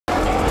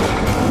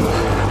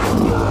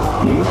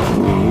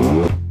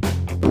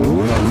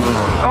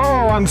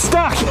I'm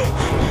stuck.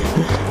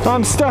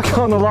 I'm stuck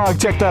on the log.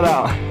 Check that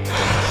out.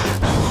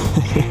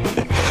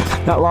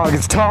 That log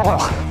is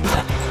tall.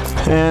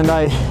 And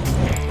I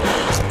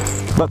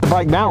let the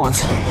bike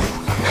balance.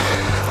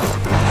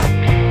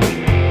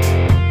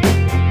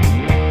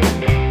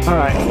 All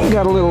right,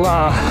 got a little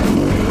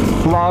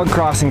log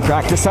crossing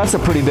practice. That's a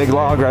pretty big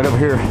log right over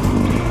here,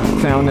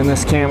 found in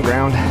this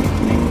campground.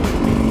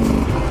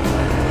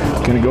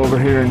 Gonna go over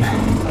here and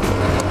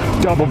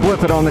double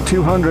blip it on the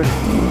 200.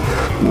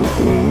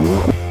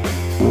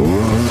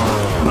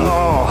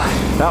 Oh,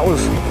 that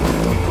was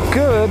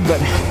good, but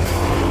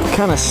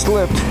kind of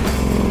slipped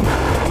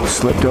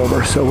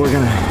over. So we're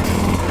gonna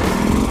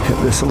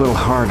hit this a little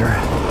harder.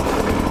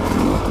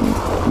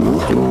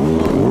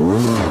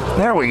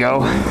 There we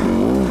go.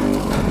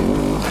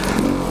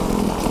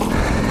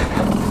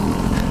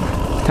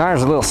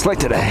 Tire's a little slick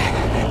today.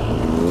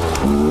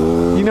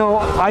 You know,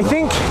 I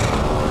think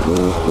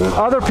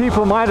other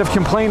people might have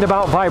complained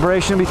about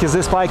vibration because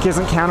this bike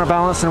isn't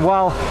counterbalanced, and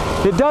while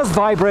it does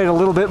vibrate a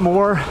little bit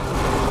more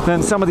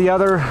than some of the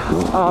other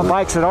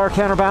bikes that are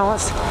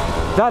counterbalanced,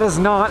 that is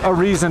not a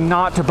reason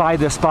not to buy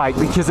this bike,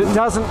 because it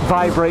doesn't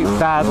vibrate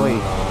badly.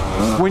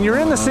 When you're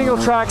in the single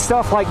track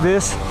stuff like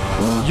this,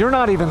 you're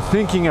not even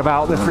thinking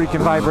about the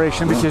freaking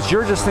vibration, because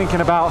you're just thinking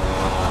about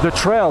the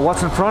trail,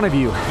 what's in front of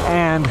you,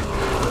 and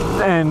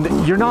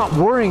you're not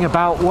worrying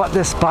about what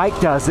this bike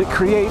does. It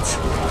creates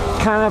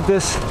kind of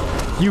this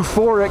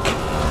euphoric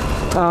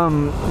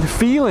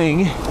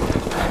feeling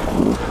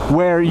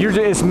where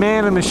it's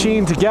man and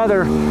machine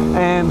together,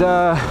 and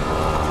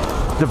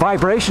the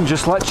vibration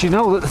just lets you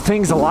know that the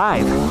thing's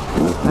alive.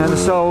 And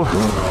so,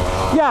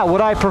 yeah, would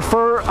I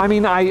prefer, I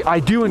mean, I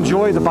do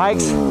enjoy the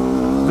bikes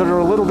that are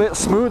a little bit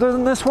smoother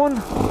than this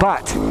one,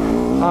 but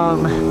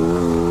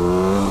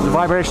the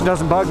vibration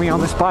doesn't bug me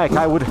on this bike.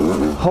 I would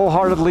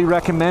wholeheartedly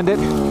recommend it.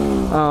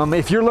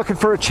 If you're looking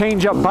for a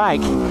change-up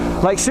bike,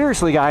 like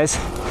seriously guys,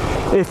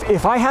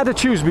 if I had to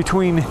choose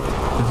between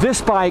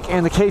this bike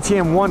and the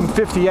KTM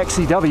 150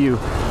 XCW,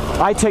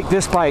 I take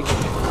this bike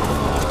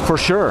for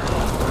sure.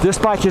 This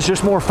bike is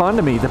just more fun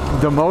to me.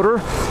 The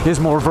motor is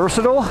more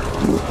versatile.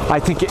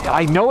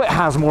 I know it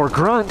has more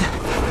grunt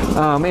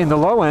in the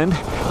low end,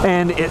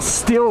 and it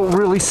still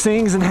really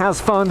sings and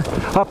has fun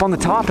up on the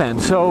top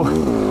end. So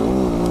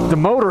the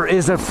motor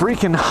is a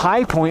freaking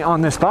high point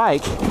on this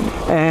bike,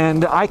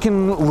 and I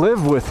can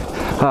live with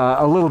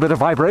a little bit of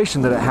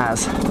vibration that it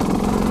has.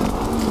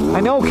 I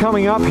know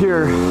coming up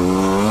here,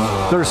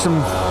 there's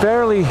some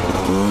fairly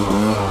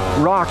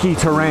rocky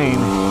terrain.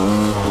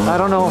 I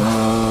don't know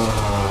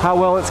how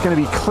well it's going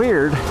to be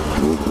cleared,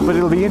 but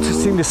it'll be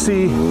interesting to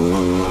see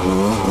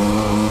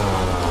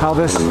how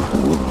this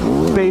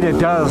beta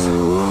does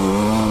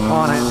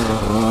on it.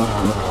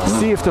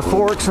 See if the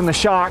forks and the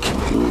shock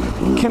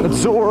can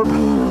absorb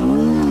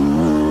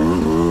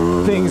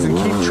things and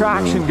keep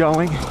traction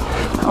going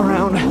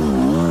around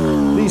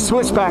these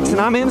switchbacks. And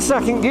I'm in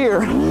second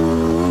gear.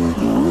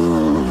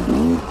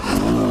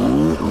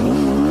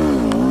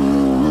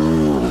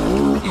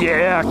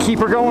 Yeah, keep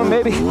her going,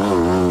 baby.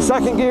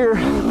 Second gear,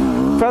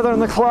 feather in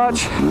the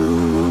clutch.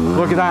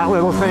 Look at that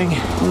little thing.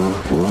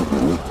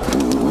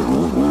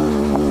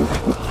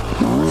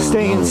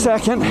 Stay in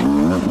second.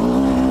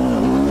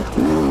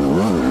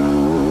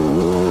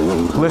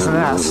 Listen to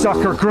that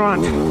sucker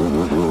grunt.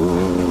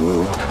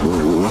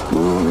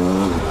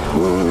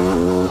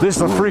 This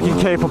is a freaking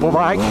capable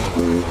bike,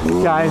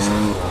 guys.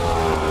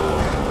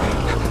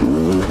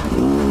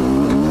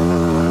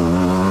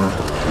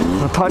 I'm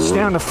gonna punch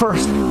down to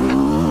first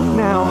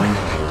now.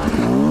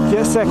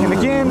 Get second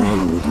again.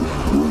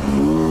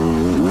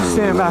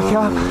 Stand back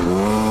up.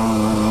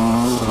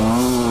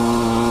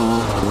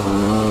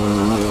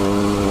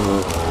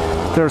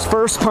 There's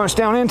first, punch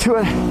down into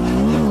it.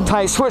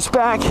 Tight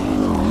switchback.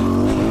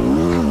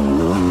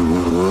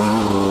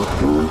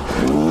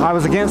 I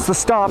was against the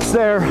stops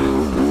there.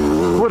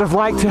 Would have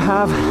liked to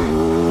have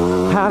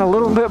had a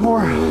little bit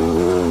more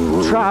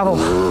travel.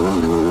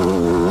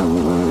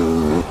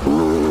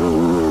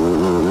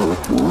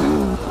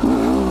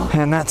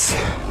 And that's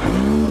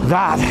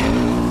that.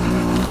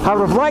 I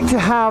would have liked to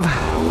have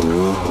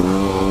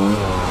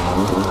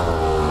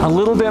a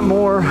little bit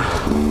more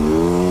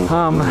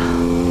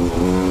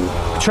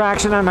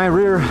traction on my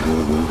rear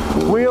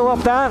wheel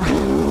up that.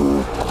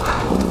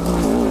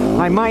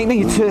 I might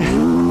need to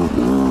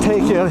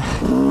take a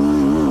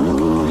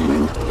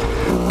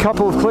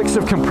couple of clicks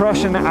of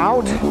compression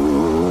out,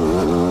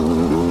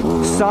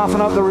 soften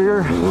up the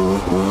rear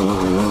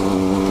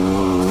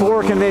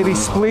fork, and maybe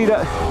speed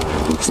up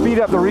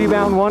the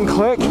rebound one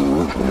click.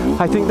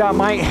 I think that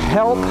might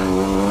help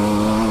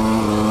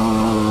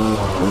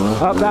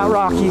up that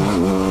rocky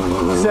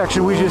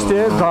section we just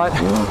did, but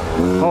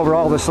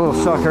overall this little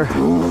sucker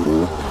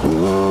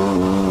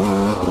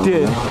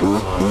did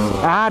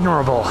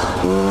admirable.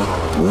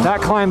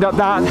 That climbed up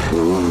that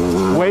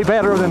way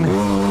better than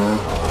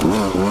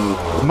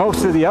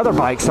most of the other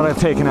bikes that I've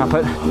taken up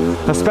it,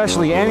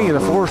 especially any of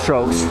the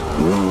 4-strokes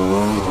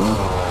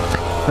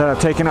that I've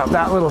taken up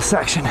that little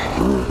section.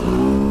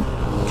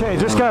 Okay,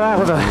 just got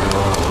out of a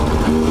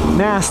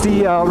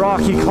nasty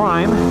rocky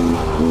climb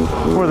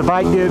where the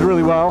bike did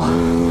really well,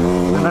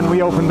 and then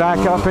we opened back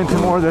up into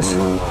more of this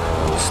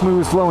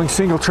smooth flowing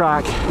single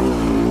track,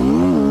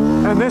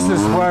 and this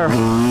is where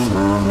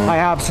I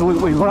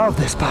absolutely love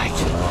this bike.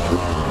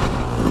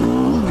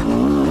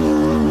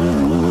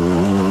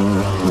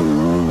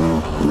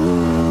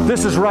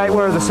 This is right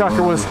where the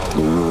sucker was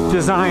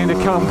designed to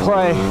come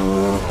play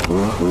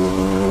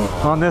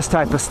on this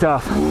type of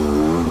stuff.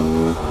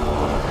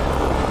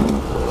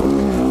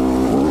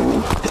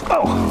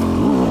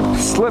 Oh,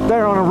 slipped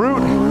there on a root,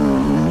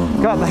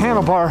 got the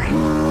handlebar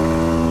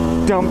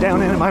dumped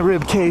down into my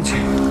rib cage.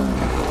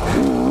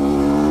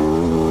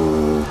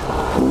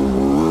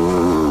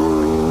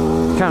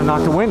 Kind of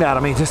knocked the wind out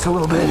of me just a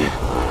little bit.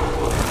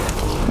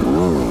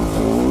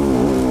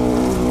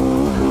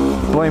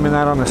 Blaming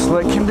that on the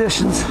slick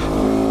conditions.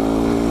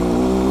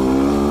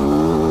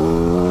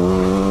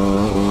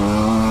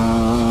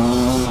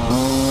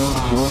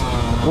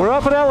 We're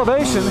up at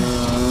elevation,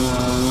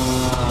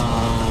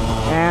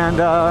 and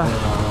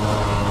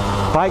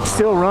bike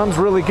still runs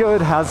really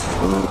good, has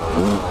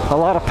a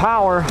lot of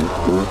power.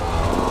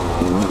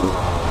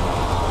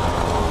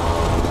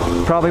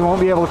 Probably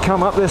won't be able to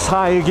come up this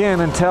high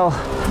again until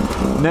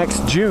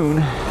next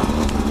June.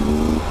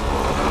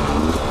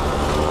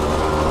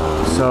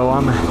 So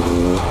I'm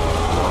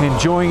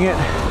enjoying it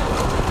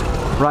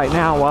right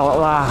now while it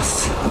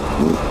lasts.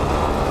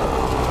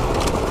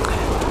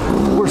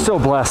 We're so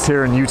blessed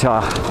here in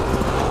Utah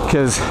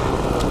because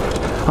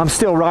I'm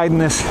still riding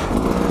this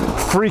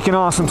freaking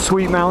awesome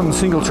Sweet Mountain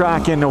single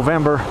track in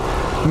November,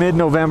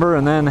 mid-November,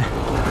 and then,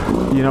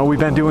 you know, we've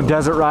been doing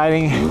desert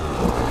riding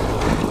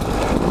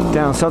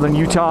down southern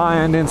Utah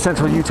and in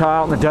central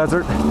Utah out in the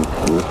desert,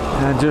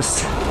 and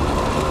just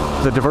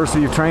the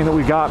diversity of terrain that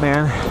we got,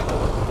 man,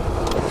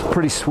 it's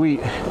pretty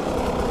sweet.